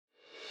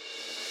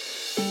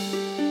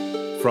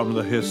From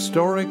the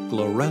historic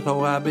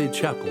Loretto Abbey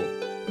Chapel,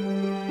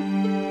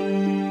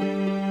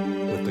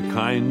 with the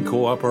kind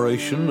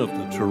cooperation of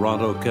the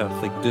Toronto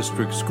Catholic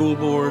District School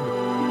Board,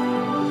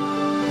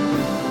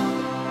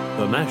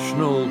 the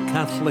National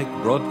Catholic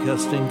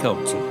Broadcasting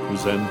Council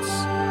presents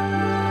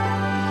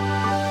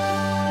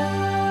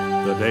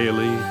the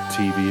Daily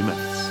TV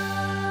Mass.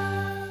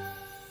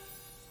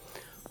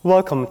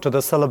 Welcome to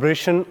the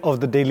celebration of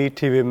the Daily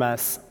TV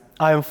Mass.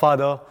 I am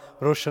Father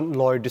Roshan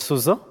Lloyd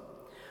D'Souza.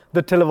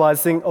 The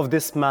televising of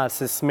this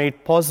Mass is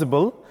made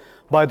possible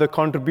by the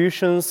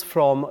contributions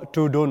from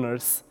two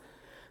donors.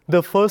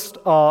 The first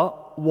are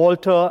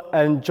Walter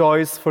and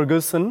Joyce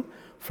Ferguson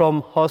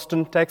from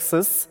Houston,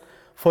 Texas,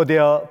 for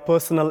their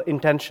personal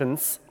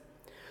intentions.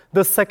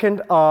 The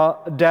second are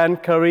Dan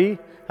Curry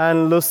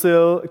and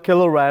Lucille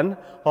Killoran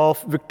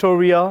of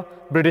Victoria,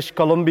 British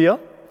Columbia,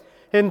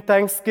 in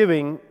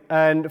thanksgiving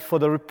and for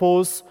the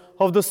repose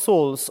of the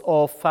souls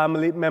of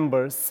family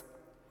members.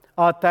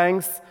 Our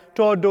thanks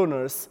to our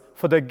donors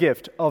for the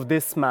gift of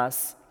this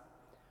Mass.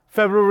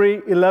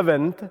 February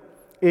 11th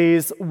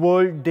is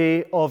World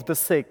Day of the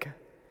Sick,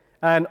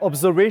 an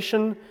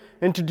observation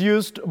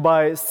introduced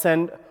by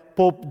St.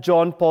 Pope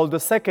John Paul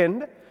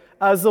II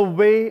as a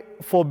way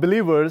for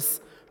believers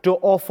to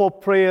offer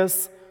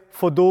prayers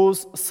for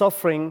those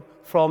suffering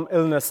from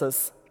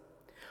illnesses.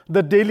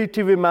 The Daily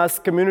TV Mass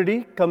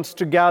community comes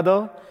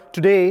together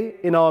today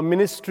in our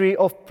ministry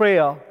of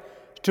prayer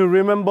to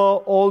remember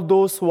all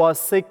those who are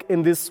sick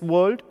in this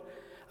world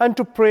and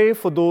to pray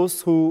for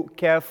those who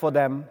care for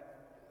them.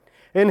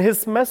 In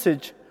his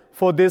message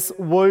for this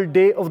World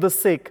Day of the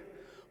Sick,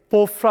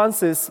 Pope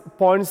Francis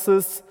points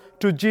us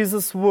to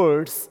Jesus'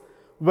 words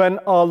when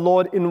our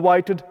Lord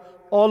invited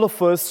all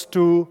of us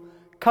to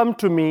come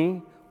to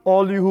me,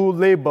 all you who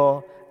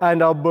labor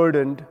and are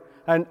burdened,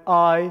 and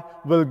I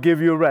will give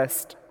you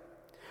rest.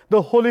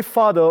 The Holy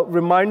Father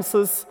reminds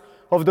us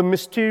of the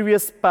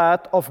mysterious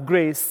path of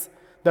grace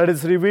that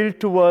is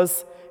revealed to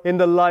us in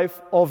the life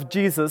of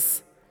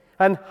Jesus,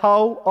 and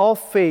how our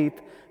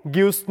faith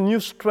gives new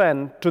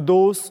strength to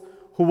those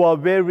who are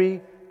weary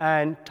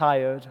and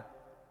tired.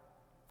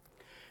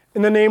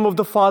 In the name of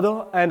the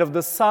Father, and of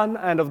the Son,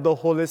 and of the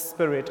Holy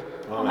Spirit.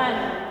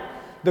 Amen.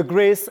 The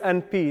grace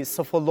and peace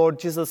of our Lord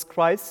Jesus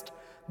Christ,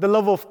 the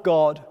love of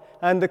God,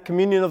 and the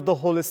communion of the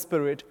Holy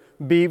Spirit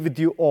be with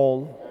you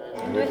all.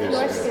 And with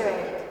your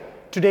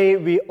spirit. Today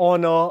we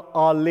honor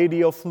Our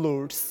Lady of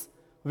Lourdes.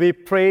 We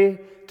pray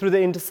through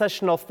the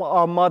intercession of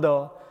our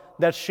Mother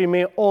that she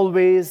may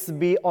always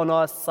be on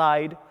our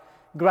side,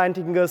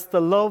 granting us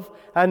the love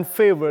and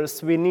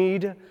favors we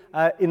need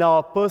in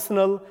our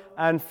personal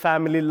and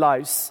family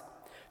lives.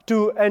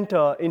 To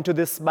enter into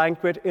this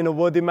banquet in a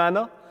worthy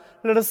manner,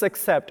 let us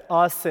accept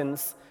our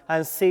sins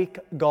and seek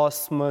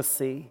God's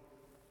mercy.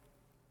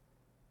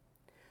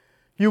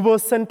 You were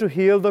sent to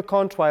heal the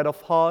contrite of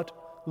heart.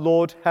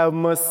 Lord, have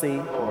mercy.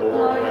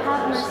 Lord,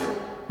 have mercy.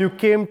 You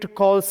came to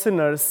call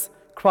sinners.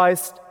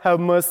 Christ,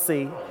 have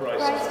mercy.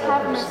 Christ,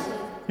 have mercy.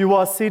 You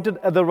are seated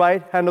at the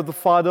right hand of the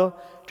Father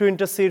to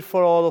intercede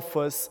for all of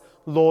us.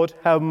 Lord,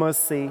 have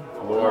mercy.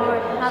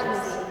 Lord, have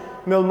mercy.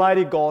 May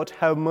Almighty God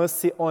have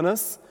mercy on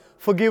us,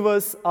 forgive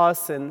us our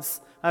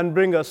sins, and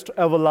bring us to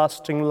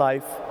everlasting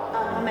life.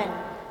 Amen.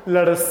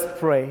 Let us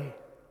pray.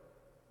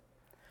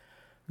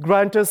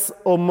 Grant us,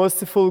 O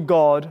merciful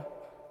God,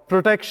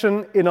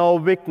 protection in our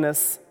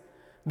weakness,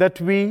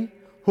 that we,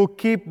 who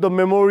keep the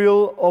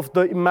memorial of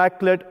the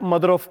Immaculate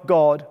Mother of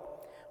God,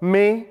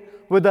 may,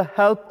 with the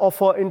help of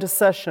her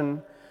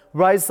intercession,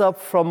 rise up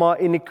from our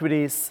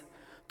iniquities.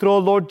 Through our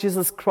Lord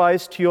Jesus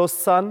Christ, your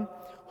Son,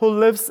 who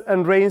lives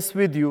and reigns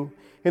with you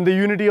in the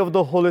unity of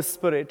the Holy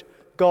Spirit,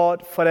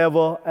 God,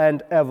 forever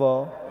and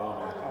ever.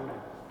 Amen.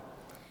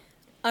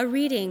 A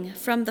reading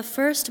from the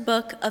first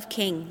book of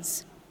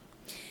Kings.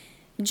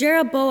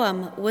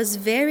 Jeroboam was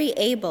very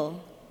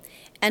able,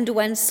 and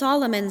when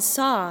Solomon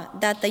saw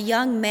that the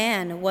young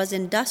man was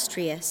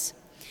industrious,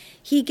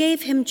 he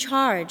gave him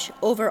charge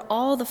over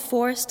all the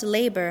forced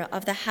labor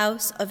of the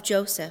house of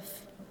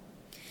Joseph.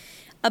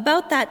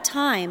 About that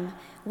time,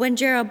 when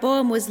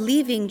Jeroboam was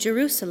leaving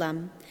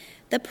Jerusalem,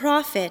 the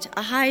prophet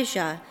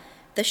Ahijah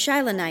the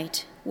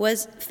Shilonite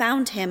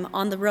found him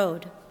on the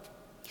road.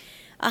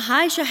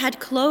 Ahijah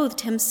had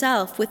clothed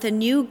himself with a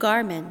new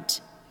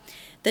garment.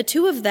 The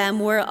two of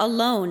them were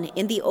alone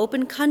in the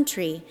open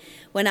country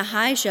when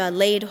Ahijah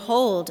laid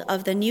hold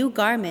of the new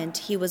garment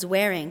he was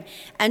wearing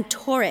and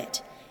tore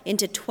it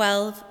into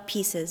 12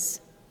 pieces.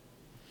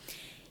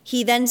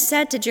 He then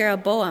said to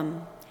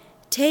Jeroboam,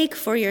 "Take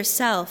for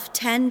yourself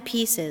 10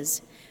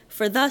 pieces,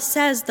 for thus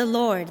says the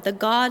Lord, the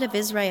God of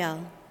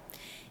Israel,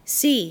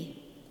 see,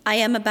 I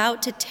am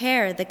about to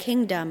tear the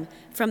kingdom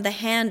from the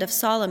hand of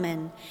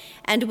Solomon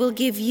and will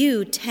give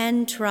you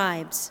 10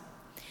 tribes.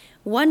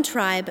 1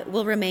 tribe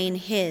will remain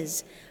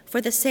his,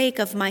 for the sake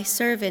of my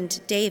servant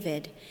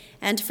David,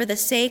 and for the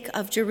sake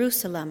of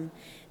Jerusalem,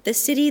 the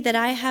city that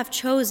I have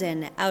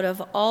chosen out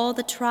of all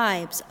the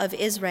tribes of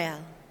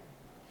Israel."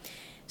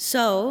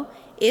 So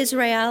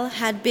Israel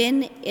had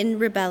been in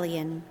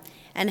rebellion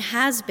and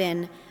has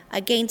been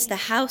against the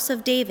house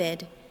of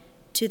David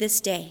to this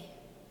day.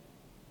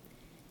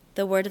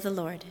 The word of the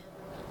Lord.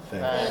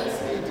 Thanks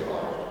be to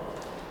God.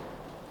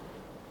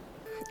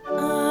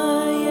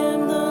 I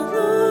am the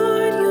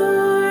Lord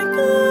your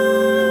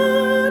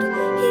God,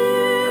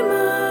 hear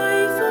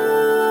my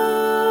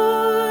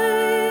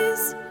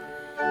voice.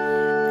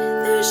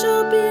 There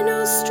shall be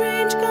no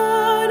strange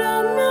God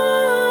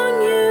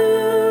among you.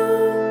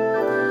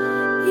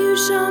 You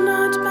shall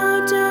not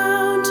bow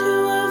down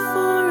to a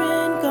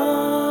foreign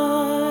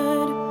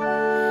God.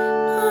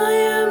 I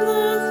am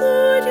the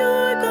Lord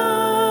your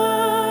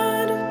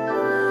God,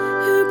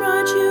 who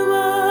brought you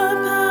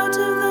up out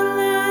of the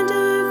land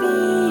of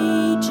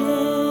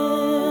Egypt.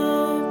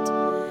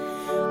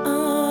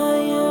 I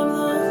am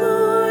the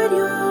Lord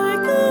your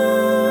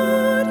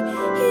God,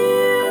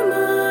 hear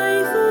my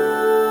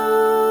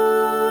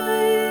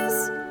voice.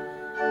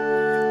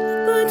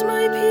 But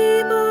my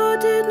people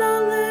did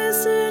not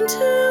listen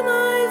to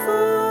my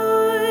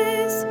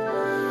voice.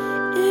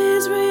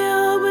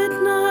 Israel would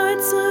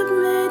not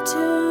submit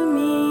to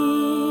me.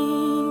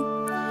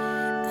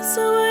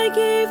 So I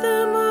gave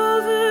them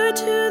over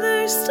to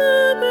their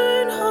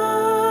stubborn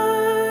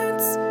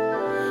hearts,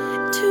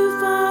 to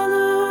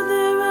follow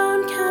their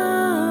own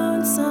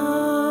counsels.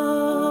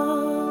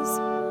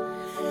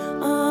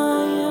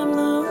 I am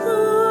the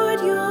Lord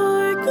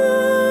your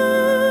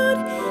God,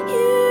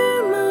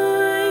 hear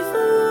my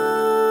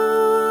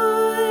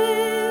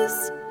voice.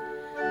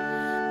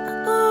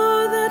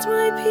 Oh, that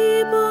my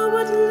people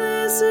would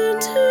listen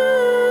to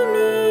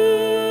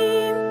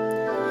me,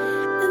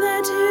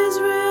 that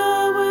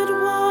Israel would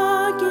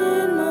walk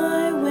in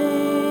my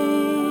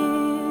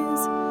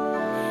ways.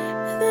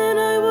 Then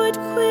I would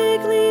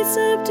quickly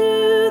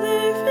subdue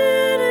their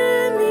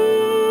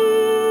enemies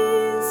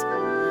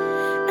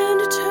and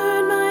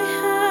turn my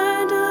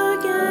hand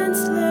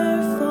against their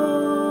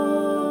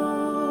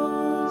foes.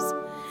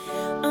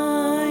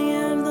 I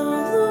am the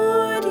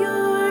Lord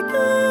your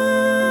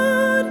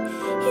God,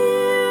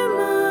 hear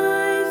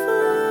my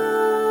voice.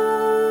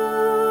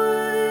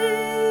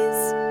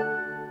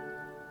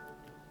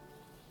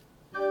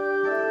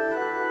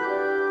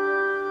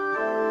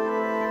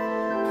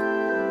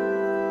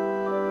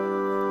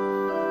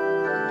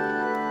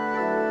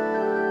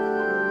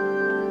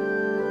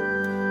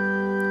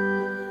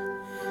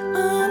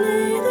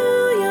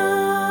 Alleluia,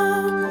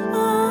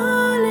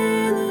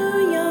 alleluia,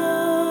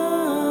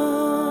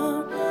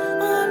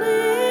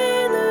 alleluia.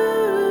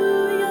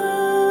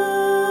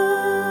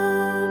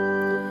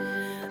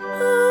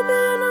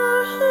 Open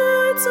our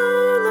hearts, O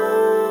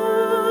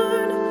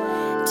Lord,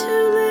 to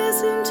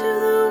listen to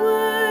the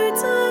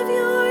words of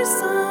your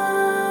Son.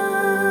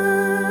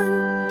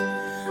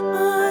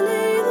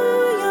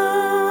 Alleluia,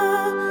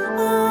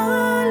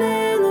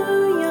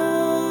 alleluia,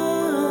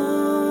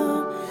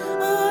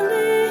 alleluia.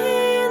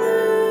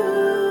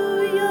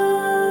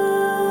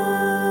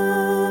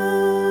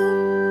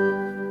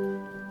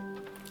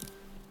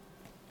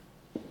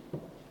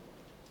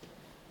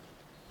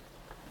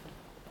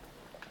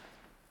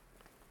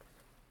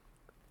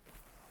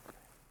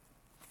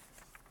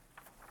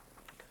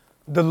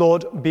 The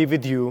Lord be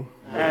with you.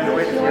 And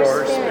with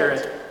your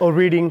spirit. A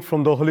reading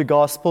from the Holy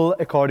Gospel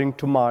according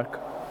to Mark.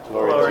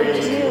 Glory to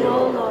you. You,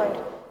 O Lord.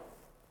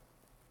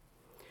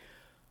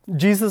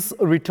 Jesus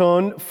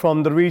returned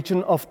from the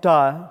region of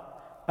Tyre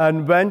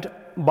and went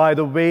by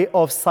the way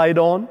of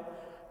Sidon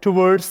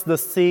towards the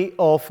Sea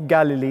of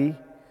Galilee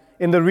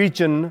in the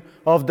region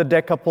of the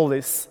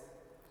Decapolis.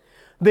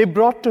 They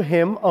brought to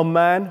him a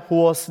man who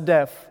was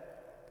deaf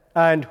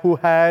and who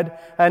had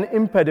an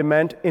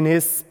impediment in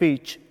his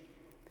speech,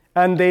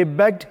 and they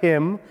begged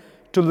him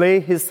to lay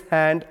his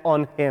hand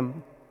on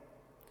him.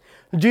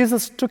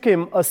 Jesus took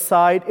him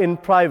aside in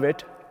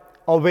private,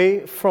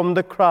 away from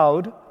the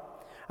crowd,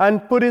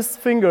 and put his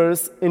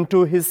fingers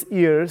into his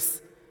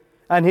ears,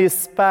 and he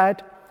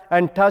spat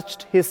and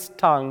touched his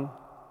tongue.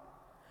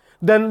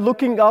 Then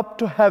looking up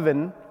to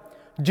heaven,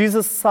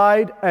 Jesus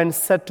sighed and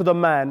said to the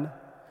man,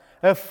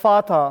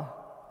 "Ephphatha,"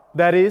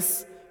 that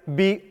is,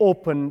 be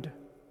opened.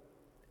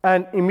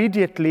 And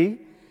immediately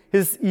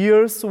his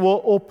ears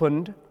were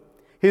opened,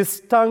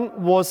 his tongue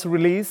was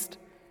released,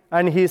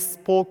 and he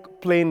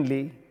spoke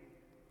plainly.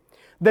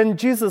 Then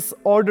Jesus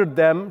ordered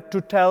them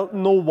to tell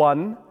no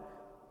one,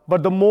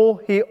 but the more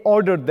he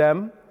ordered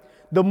them,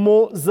 the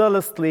more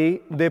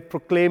zealously they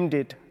proclaimed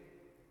it.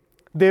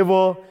 They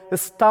were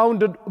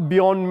astounded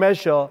beyond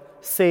measure,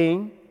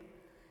 saying,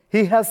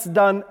 "He has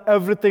done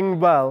everything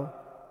well.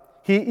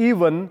 He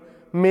even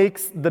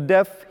makes the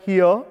deaf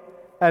hear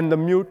and the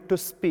mute to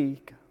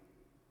speak."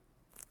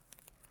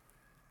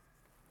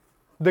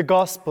 The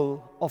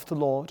Gospel of the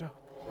Lord.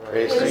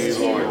 Praise to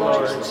you,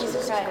 Lord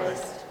Jesus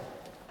Christ.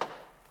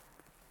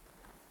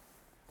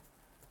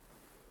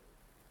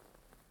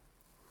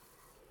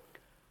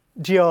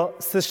 Dear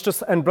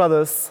sisters and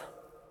brothers,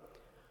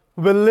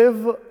 we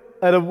live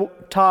at a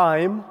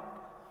time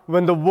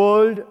when the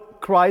world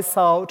cries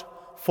out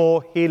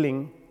for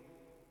healing.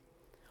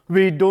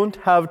 We don't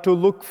have to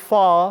look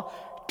far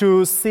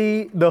to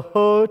see the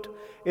hurt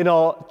in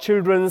our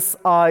children's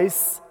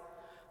eyes,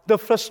 the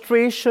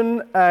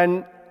frustration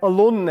and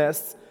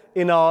aloneness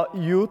in our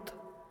youth,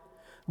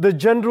 the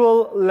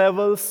general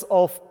levels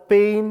of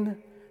pain,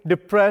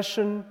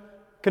 depression,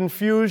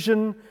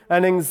 confusion,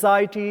 and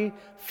anxiety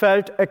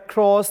felt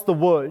across the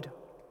world.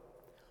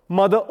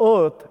 Mother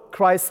Earth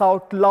cries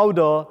out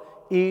louder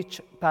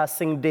each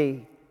passing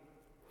day.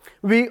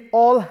 We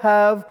all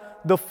have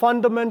the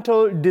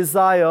fundamental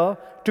desire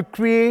to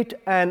create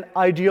an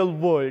ideal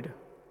world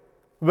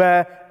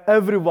where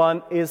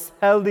everyone is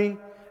healthy,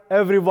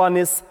 everyone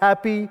is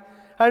happy,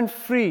 and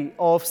free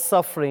of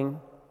suffering.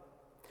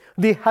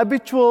 The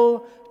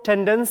habitual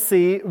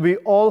tendency we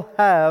all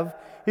have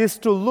is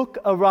to look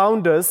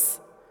around us,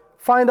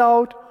 find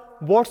out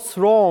what's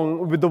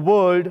wrong with the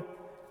world,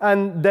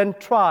 and then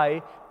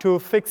try to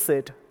fix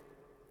it.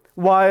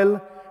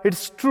 While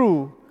it's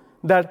true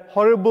that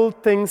horrible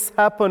things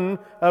happen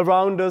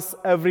around us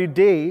every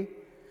day,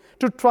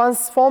 to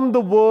transform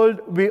the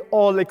world we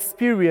all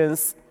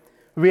experience,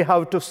 we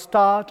have to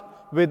start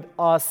with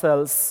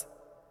ourselves.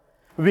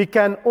 We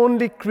can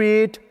only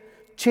create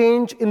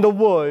change in the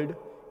world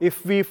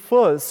if we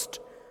first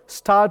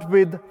start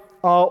with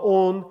our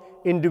own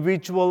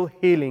individual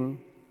healing.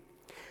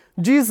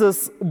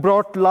 Jesus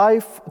brought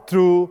life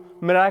through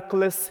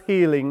miraculous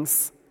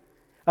healings.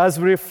 As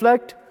we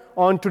reflect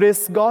on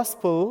today's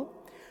gospel,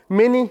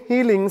 many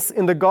healings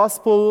in the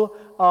gospel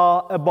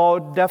are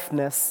about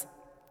deafness.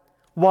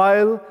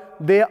 While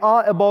they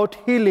are about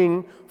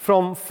healing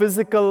from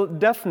physical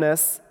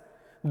deafness,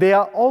 they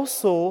are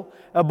also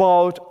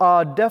about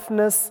our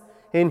deafness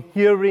in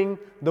hearing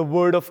the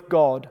Word of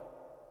God.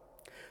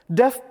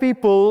 Deaf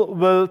people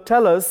will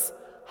tell us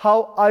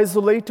how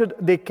isolated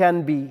they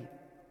can be.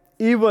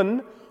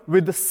 Even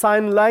with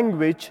sign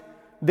language,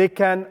 they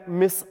can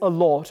miss a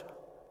lot.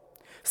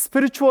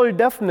 Spiritual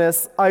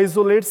deafness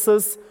isolates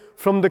us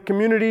from the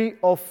community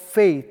of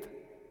faith,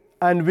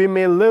 and we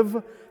may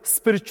live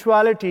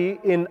spirituality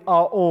in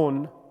our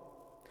own.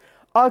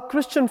 Our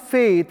Christian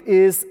faith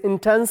is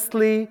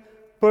intensely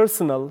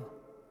personal,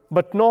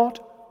 but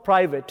not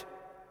private.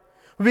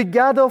 We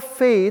gather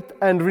faith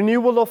and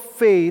renewal of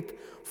faith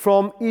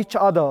from each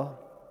other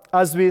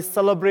as we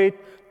celebrate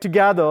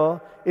together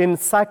in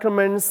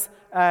sacraments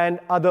and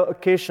other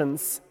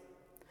occasions.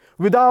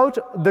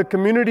 Without the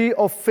community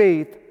of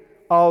faith,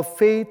 our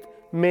faith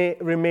may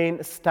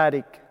remain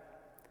static.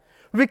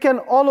 We can,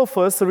 all of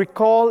us,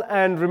 recall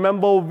and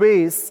remember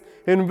ways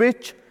in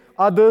which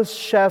others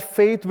share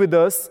faith with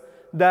us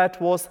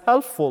that was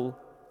helpful.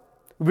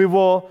 We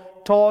were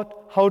taught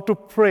how to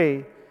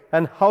pray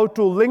and how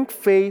to link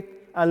faith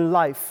and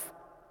life.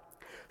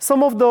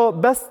 Some of the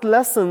best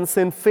lessons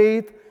in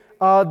faith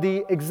are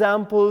the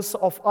examples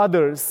of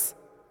others.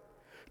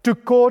 To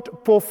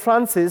quote Pope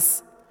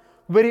Francis,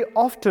 very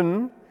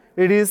often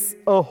it is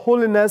a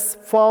holiness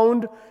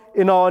found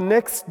in our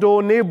next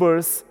door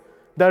neighbors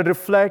that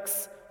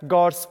reflects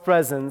God's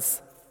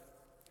presence.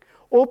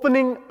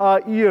 Opening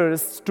our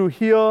ears to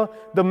hear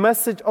the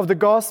message of the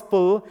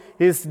gospel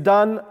is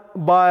done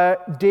by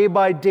day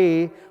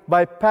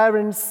by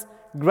parents,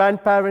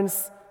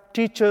 grandparents,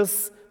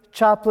 teachers,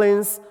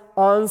 chaplains,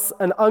 aunts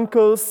and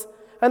uncles,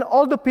 and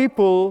all the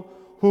people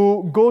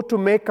who go to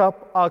make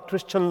up our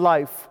Christian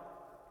life.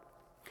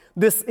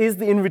 This is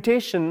the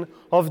invitation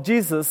of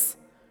Jesus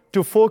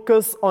to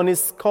focus on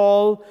his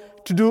call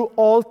to do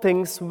all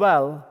things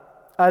well,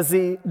 as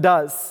he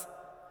does.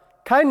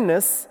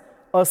 Kindness,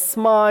 a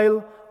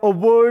smile, a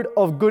word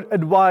of good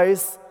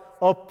advice,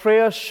 a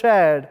prayer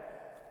shared,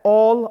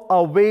 all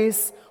are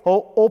ways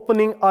of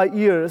opening our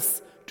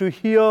ears to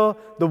hear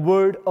the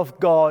word of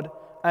God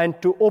and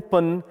to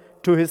open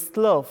to his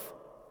love.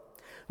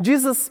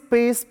 Jesus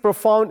pays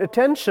profound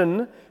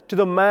attention to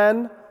the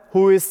man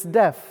who is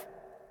deaf.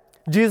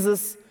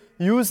 Jesus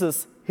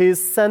uses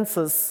his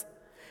senses.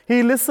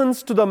 He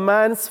listens to the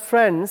man's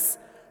friends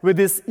with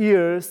his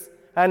ears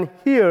and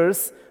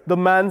hears the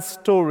man's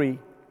story.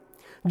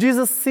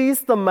 Jesus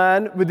sees the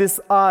man with his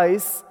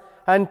eyes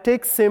and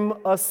takes him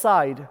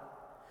aside.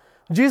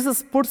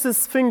 Jesus puts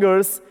his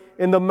fingers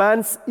in the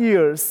man's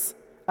ears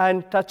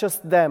and touches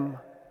them.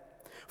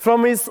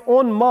 From his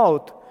own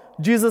mouth,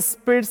 Jesus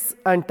spits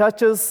and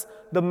touches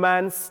the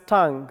man's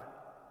tongue.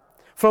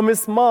 From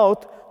his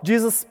mouth,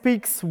 Jesus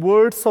speaks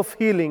words of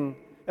healing,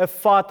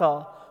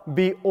 "Ephphatha,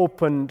 be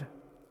opened."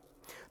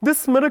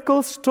 This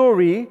miracle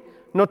story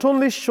not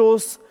only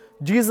shows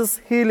Jesus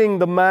healing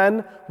the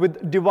man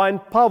with divine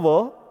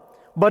power,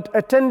 but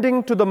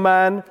attending to the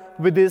man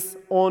with his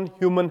own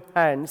human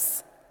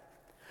hands.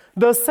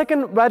 The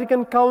Second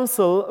Vatican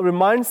Council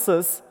reminds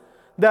us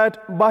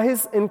that by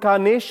his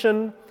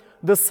incarnation,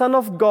 the Son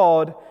of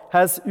God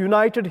has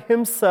united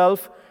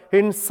himself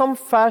in some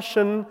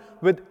fashion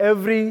with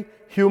every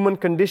human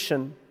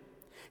condition.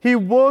 He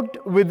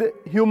worked with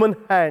human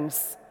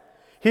hands.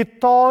 He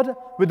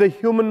thought with a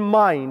human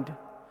mind.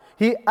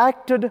 He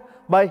acted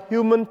by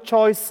human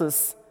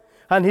choices,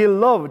 and he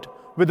loved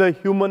with a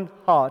human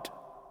heart.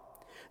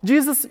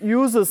 Jesus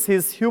uses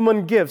his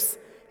human gifts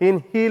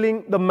in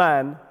healing the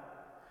man.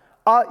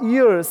 Our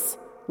ears,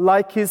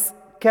 like his,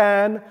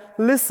 can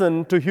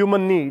listen to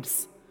human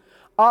needs.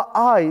 Our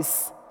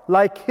eyes,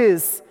 like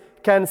His,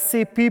 can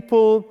see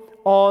people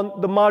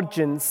on the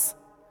margins.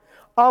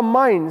 Our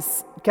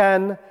minds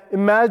can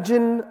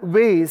imagine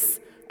ways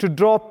to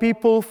draw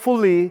people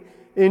fully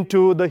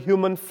into the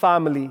human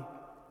family.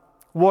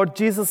 What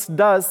Jesus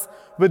does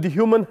with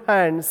human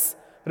hands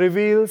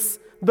reveals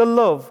the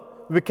love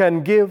we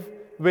can give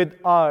with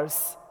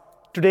ours.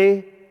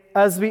 Today,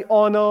 as we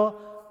honor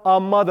our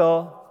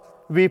mother,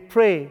 we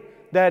pray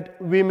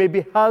that we may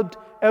be helped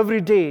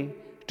every day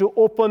to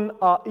open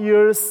our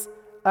ears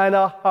and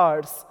our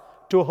hearts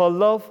to her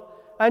love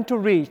and to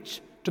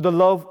reach to the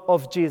love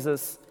of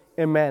Jesus.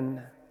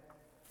 Amen.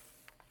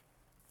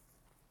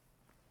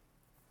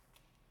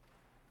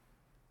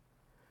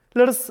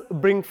 Let us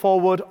bring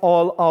forward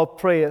all our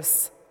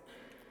prayers.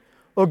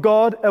 O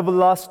God,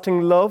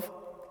 everlasting love,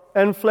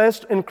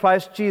 enfleshed in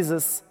Christ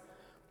Jesus,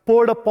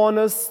 poured upon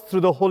us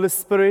through the Holy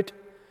Spirit,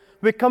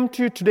 we come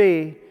to you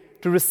today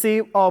to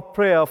receive our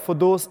prayer for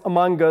those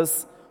among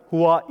us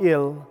who are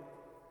ill.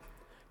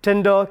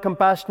 Tender,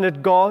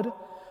 compassionate God,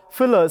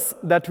 fill us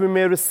that we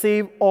may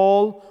receive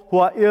all who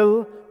are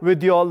ill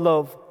with your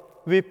love.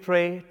 We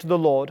pray to the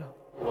Lord.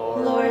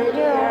 Lord,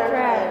 hear our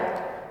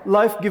prayer.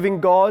 Life-giving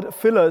God,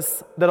 fill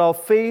us that our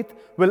faith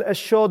will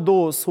assure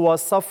those who are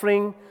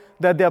suffering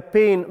that their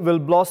pain will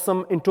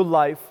blossom into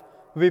life.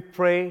 We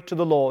pray to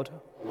the Lord.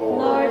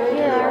 Lord,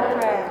 hear our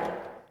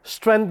prayer.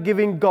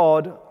 Strength-giving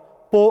God,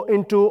 pour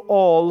into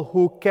all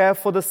who care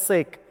for the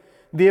sick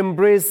the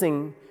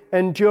embracing,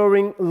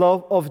 enduring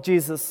love of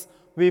Jesus.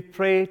 We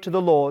pray to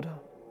the Lord.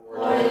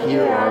 Lord,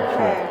 hear our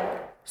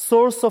prayer.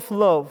 Source of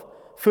love,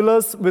 fill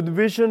us with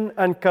vision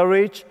and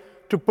courage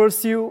to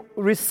pursue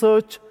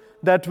research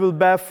that will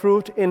bear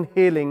fruit in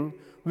healing.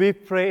 We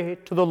pray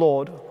to the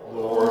Lord.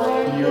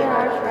 Lord, hear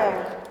our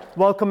prayer.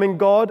 Welcoming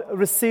God,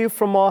 receive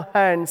from our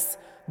hands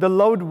the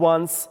loved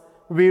ones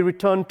we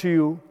return to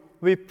you.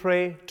 We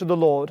pray to the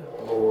Lord.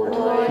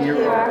 Lord,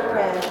 hear our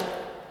prayer.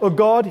 O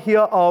God, hear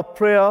our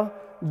prayer.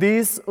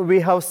 These we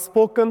have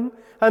spoken,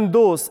 and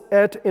those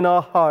yet in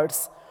our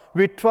hearts.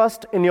 We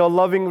trust in your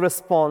loving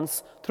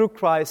response through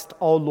Christ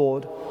our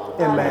Lord.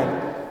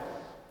 Amen.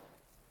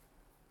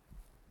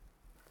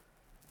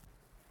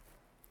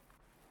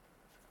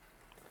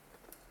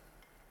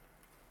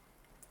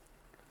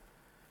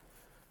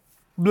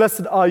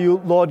 Blessed are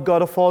you, Lord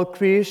God of all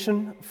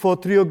creation, for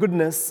through your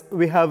goodness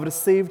we have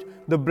received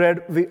the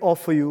bread we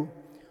offer you,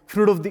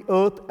 fruit of the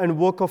earth and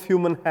work of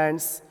human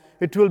hands.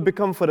 It will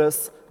become for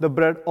us the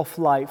bread of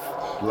life.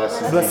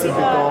 Blessed be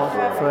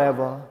God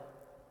forever.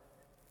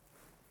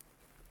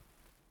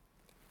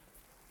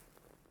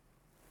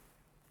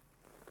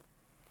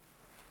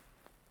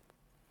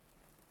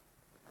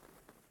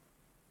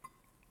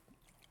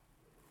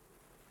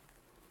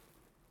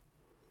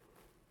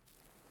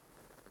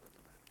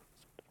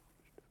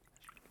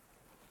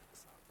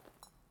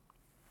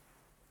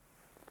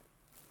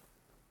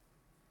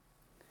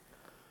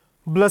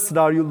 Blessed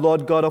are you,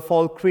 Lord God of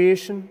all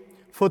creation,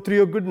 for through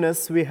your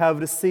goodness we have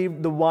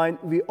received the wine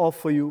we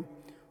offer you,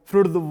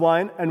 fruit of the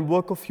vine and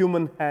work of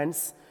human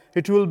hands.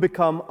 It will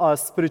become our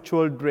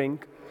spiritual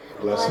drink.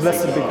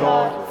 Blessed be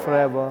God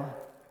forever.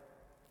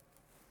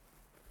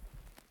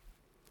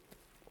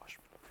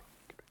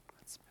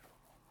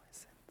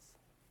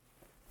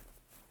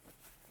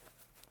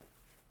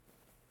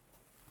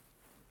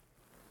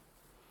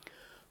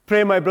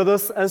 Pray, my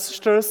brothers and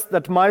sisters,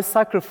 that my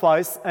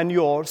sacrifice and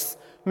yours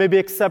may be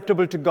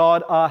acceptable to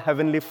God, our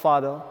Heavenly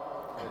Father.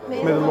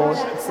 May the Lord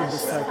accept the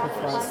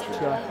sacrifice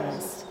to your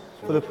hands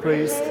for the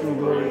praise and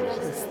glory of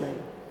His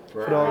name,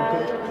 for our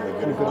good and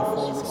the good of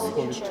all this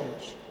holy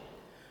church.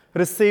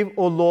 Receive,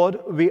 O Lord,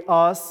 we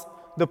ask,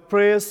 the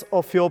prayers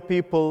of your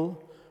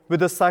people with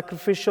the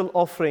sacrificial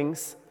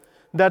offerings,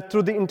 that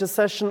through the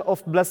intercession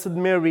of Blessed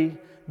Mary,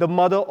 the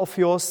mother of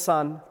your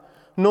Son,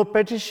 no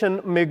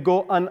petition may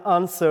go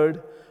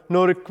unanswered,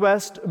 no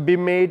request be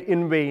made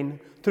in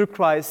vain, through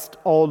Christ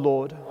our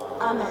Lord.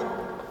 Amen.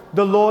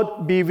 The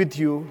Lord be with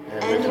you.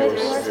 And with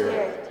your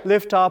spirit.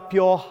 Lift up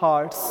your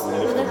hearts. We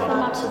lift them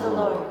up to the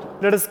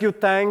Lord. Let us give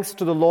thanks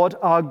to the Lord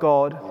our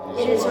God.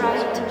 It is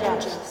right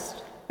and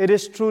just. It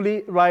is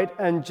truly right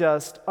and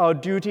just, our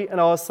duty and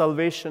our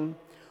salvation,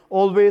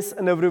 always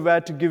and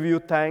everywhere to give you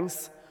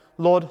thanks,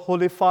 Lord,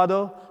 Holy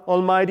Father,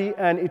 Almighty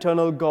and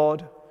eternal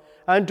God,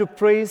 and to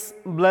praise,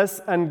 bless,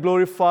 and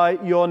glorify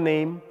your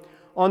name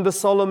on the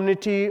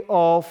solemnity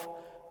of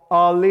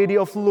Our Lady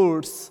of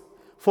Lourdes.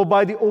 For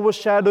by the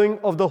overshadowing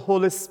of the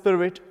Holy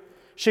Spirit,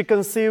 she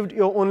conceived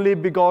your only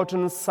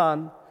begotten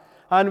Son,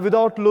 and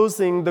without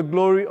losing the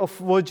glory of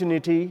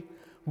virginity,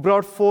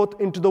 brought forth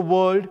into the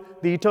world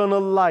the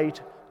eternal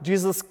light,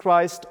 Jesus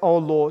Christ our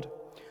Lord.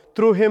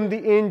 Through him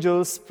the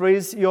angels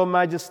praise your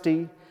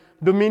majesty,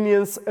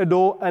 dominions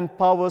adore, and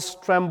powers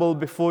tremble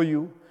before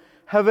you.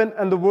 Heaven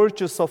and the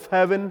virtues of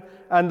heaven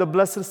and the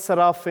blessed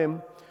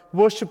seraphim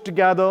worship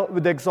together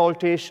with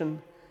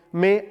exaltation.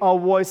 May our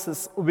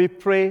voices, we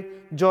pray,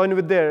 join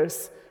with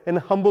theirs in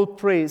humble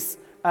praise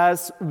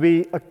as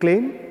we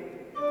acclaim.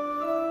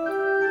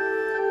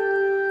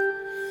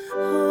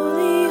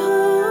 Holy,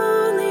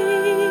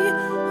 holy,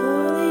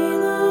 holy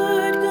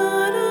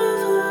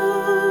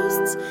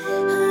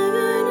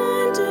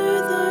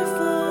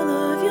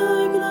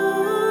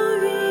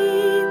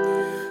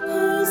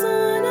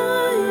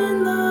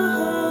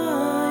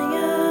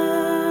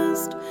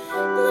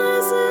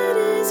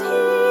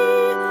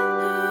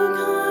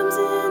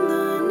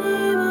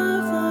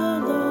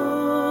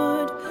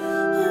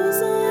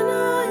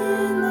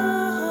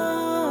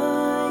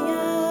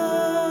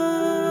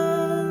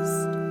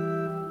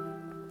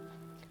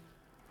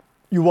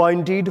You are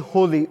indeed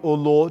holy, O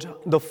Lord,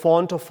 the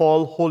fount of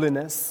all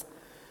holiness.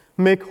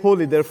 Make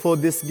holy, therefore,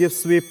 these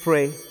gifts, we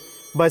pray,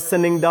 by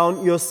sending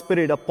down your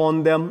Spirit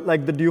upon them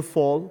like the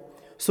dewfall,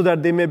 so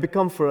that they may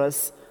become for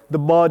us the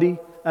body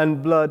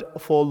and blood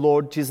of our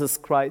Lord Jesus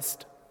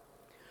Christ.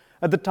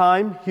 At the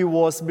time he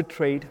was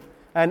betrayed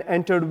and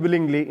entered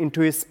willingly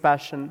into his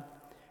passion,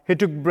 he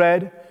took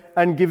bread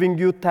and giving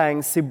you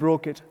thanks, he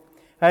broke it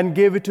and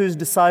gave it to his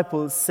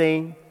disciples,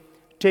 saying,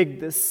 "Take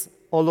this,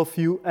 all of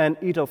you, and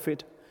eat of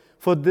it,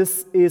 for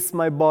this is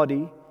my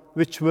body,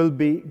 which will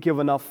be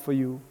given up for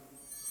you."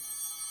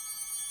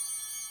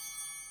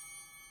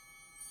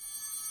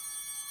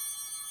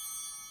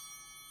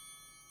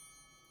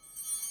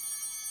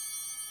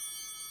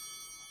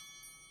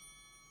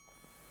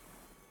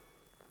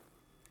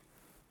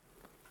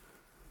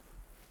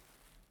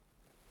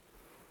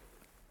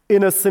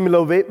 In a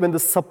similar way, when the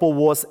supper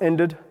was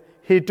ended,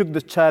 he took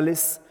the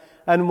chalice,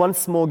 and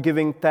once more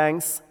giving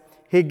thanks,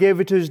 he gave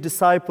it to his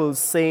disciples,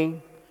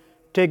 saying,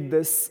 "Take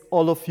this,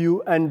 all of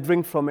you, and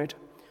drink from it,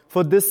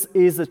 for this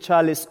is the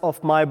chalice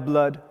of my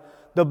blood,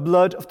 the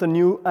blood of the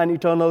new and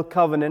eternal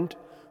covenant,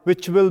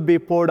 which will be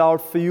poured out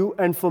for you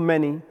and for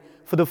many,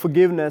 for the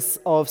forgiveness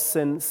of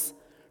sins.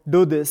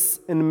 Do this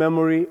in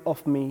memory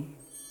of me."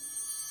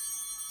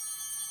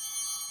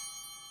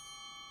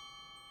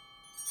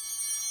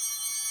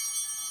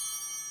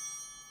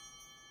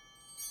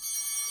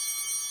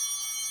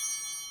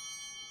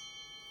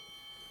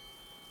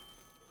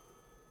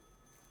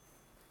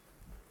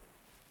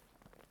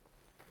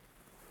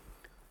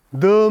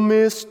 The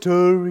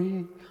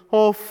mystery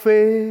of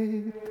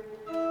faith.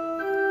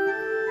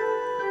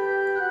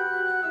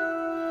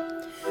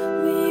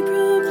 We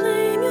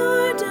proclaim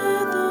your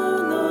death, O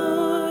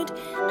Lord,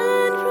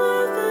 and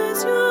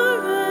profess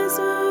your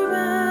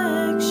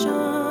resurrection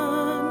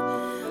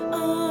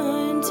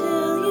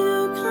until you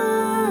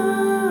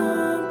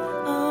come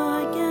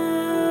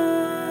again.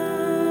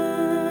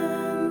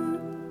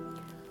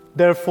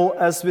 Therefore,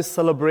 as we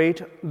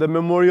celebrate the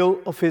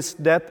memorial of his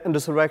death and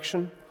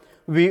resurrection,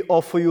 we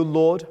offer you,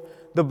 Lord,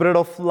 the bread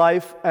of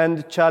life and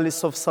the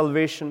chalice of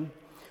salvation,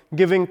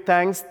 giving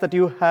thanks that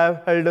you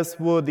have held us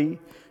worthy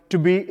to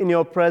be in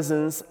your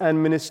presence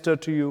and minister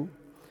to you.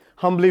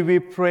 Humbly we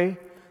pray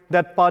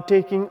that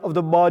partaking of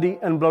the body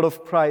and blood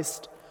of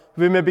Christ,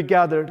 we may be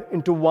gathered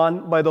into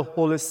one by the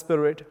Holy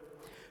Spirit.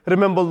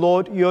 Remember,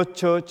 Lord, your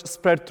church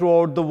spread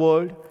throughout the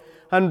world,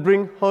 and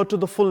bring her to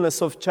the fullness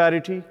of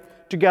charity,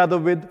 together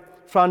with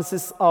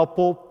Francis our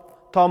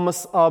Pope,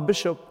 Thomas our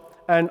Bishop,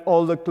 and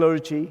all the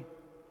clergy.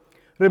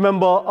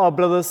 Remember our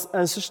brothers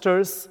and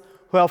sisters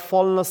who have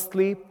fallen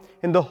asleep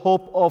in the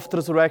hope of the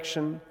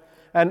resurrection,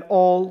 and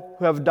all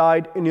who have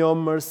died in your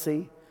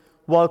mercy.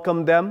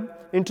 Welcome them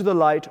into the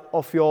light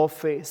of your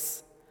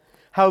face.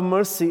 Have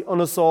mercy on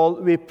us all,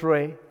 we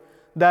pray,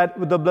 that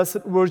with the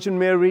Blessed Virgin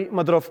Mary,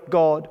 Mother of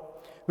God,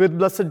 with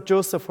blessed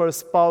Joseph, her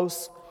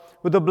spouse,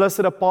 with the blessed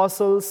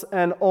apostles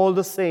and all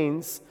the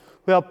saints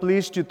who have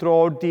pleased you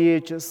throughout the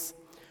ages,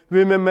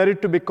 we may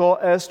merit to be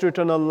co-heirs to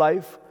eternal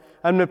life,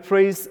 and may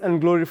praise and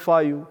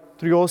glorify you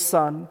through your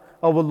Son,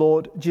 our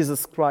Lord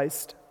Jesus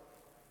Christ.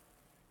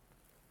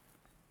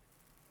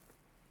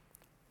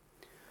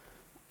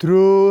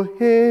 Through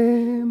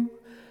him,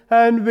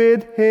 and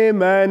with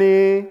him, and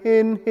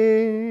in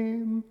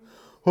him,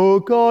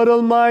 O God,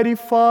 Almighty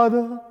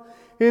Father,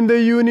 in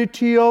the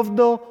unity of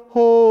the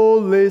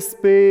Holy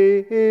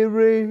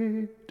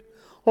Spirit,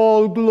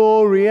 all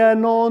glory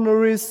and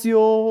honor is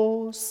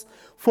yours,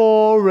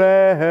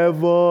 forever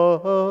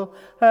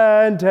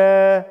and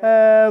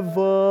ever.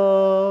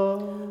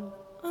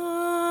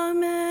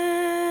 Amen.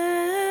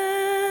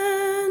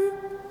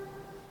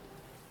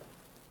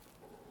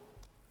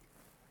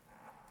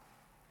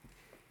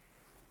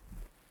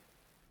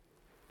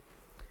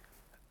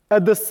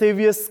 At the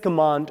Saviour's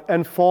command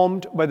and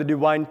formed by the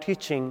divine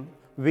teaching,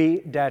 we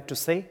dare to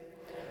say,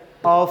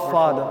 Our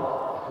Father,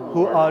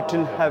 who art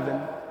in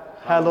heaven,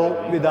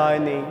 hallowed be thy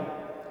name.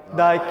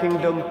 Thy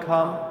kingdom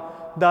come,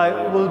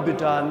 thy will be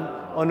done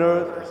on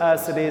earth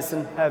as it is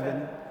in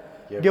heaven.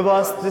 Give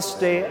us this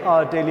day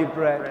our daily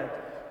bread,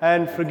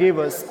 and forgive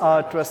us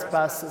our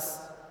trespasses,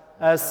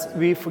 as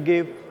we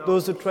forgive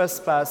those who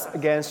trespass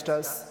against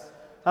us.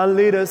 And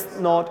lead us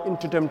not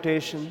into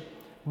temptation,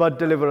 but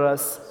deliver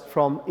us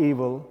from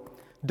evil.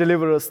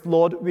 Deliver us,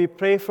 Lord, we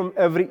pray, from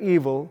every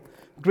evil.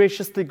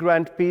 Graciously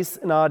grant peace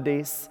in our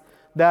days,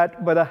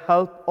 that by the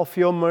help of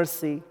your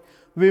mercy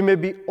we may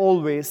be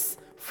always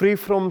free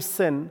from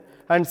sin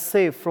and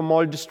safe from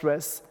all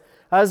distress,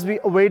 as we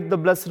await the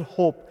blessed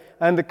hope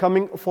and the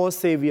coming of our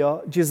Savior,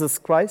 Jesus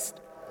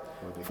Christ.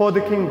 For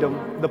the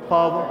kingdom, the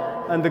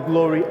power, and the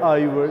glory are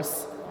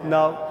yours,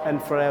 now and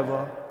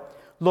forever.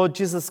 Lord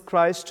Jesus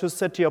Christ, who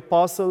said to your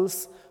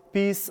apostles,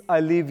 Peace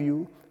I leave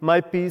you, my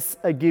peace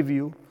I give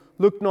you,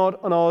 look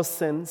not on our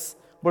sins,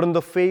 but on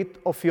the faith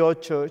of your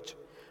church,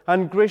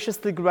 and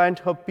graciously grant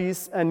her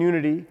peace and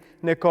unity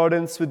in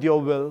accordance with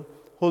your will,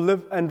 who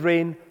live and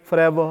reign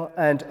forever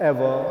and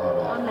ever.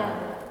 Amen.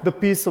 The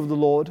peace of the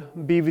Lord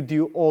be with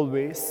you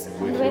always.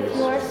 And with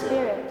your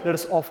spirit. Let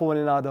us offer one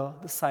another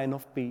the sign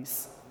of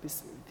peace.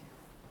 Peace be with you.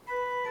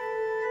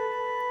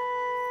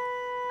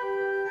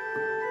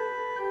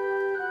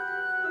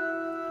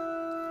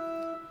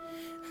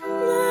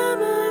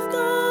 Lamb of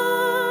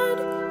God,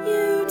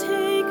 you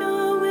take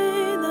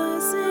away the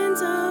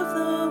sins of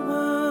the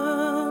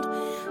world.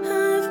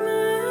 Have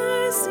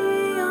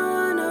mercy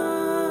on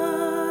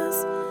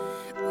us.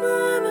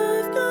 Lamb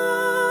of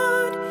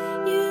God,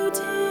 you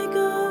take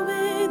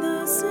away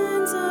the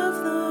sins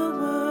of the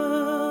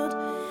world.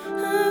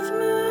 Have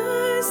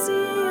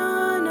mercy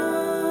on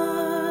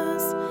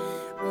us.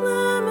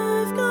 Lamb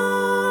of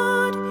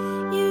God,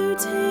 you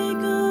take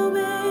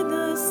away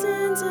the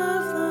sins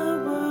of the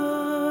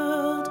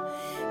world.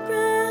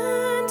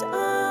 Grant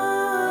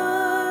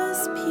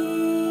us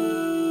peace.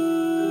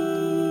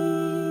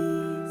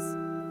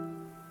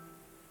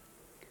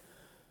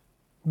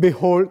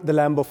 Behold the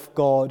Lamb of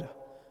God.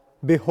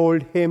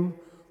 Behold him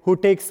who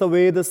takes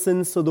away the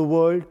sins of the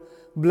world.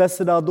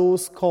 Blessed are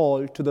those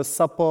called to the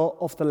supper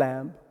of the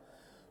Lamb.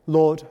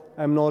 Lord,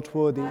 I am not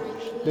worthy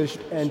that you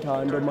should enter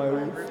under my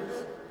roof,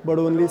 but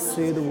only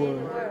say the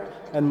word,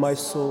 and my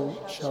soul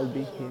shall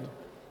be healed.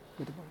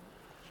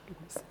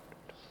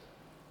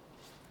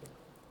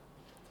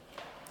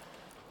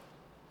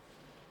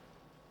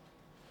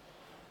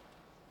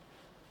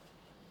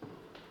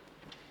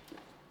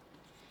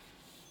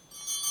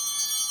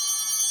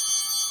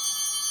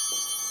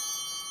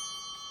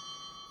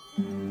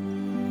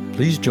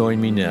 Please join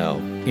me now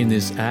in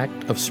this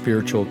act of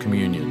spiritual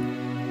communion.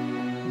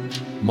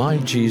 My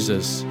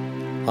Jesus,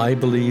 I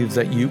believe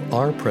that you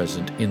are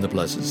present in the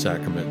Blessed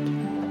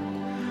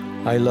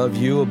Sacrament. I love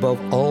you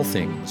above all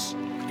things,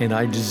 and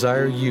I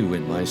desire you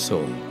in my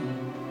soul.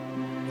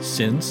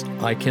 Since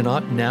I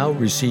cannot now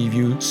receive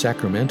you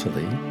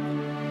sacramentally,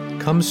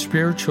 come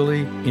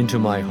spiritually into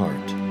my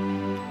heart,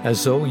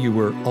 as though you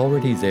were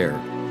already there.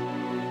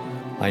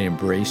 I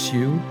embrace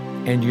you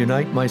and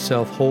unite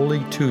myself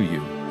wholly to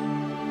you.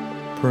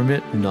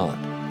 Permit not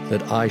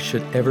that I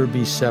should ever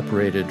be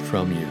separated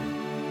from you.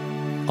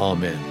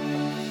 Amen.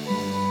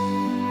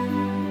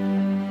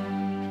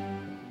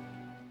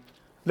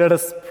 Let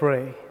us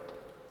pray.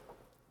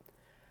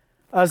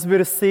 As we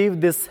receive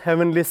this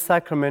heavenly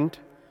sacrament,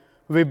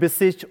 we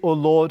beseech, O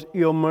Lord,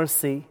 your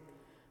mercy,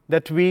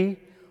 that we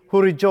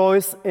who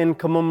rejoice in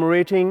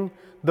commemorating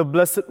the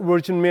Blessed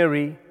Virgin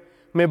Mary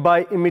may,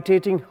 by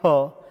imitating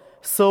her,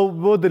 serve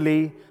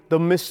worthily the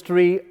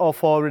mystery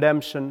of our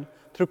redemption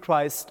through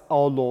Christ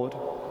our Lord.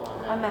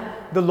 Amen.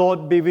 The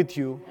Lord be with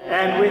you.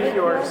 And with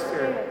your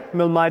spirit.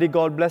 May Almighty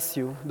God bless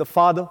you, the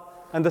Father,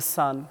 and the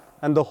Son,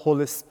 and the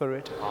Holy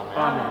Spirit.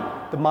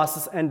 Amen. The Mass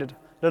is ended.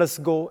 Let us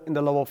go in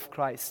the love of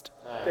Christ.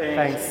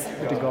 Thanks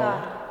be to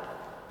God.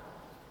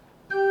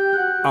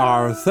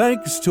 Our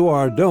thanks to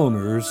our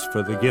donors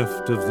for the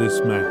gift of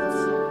this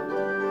Mass.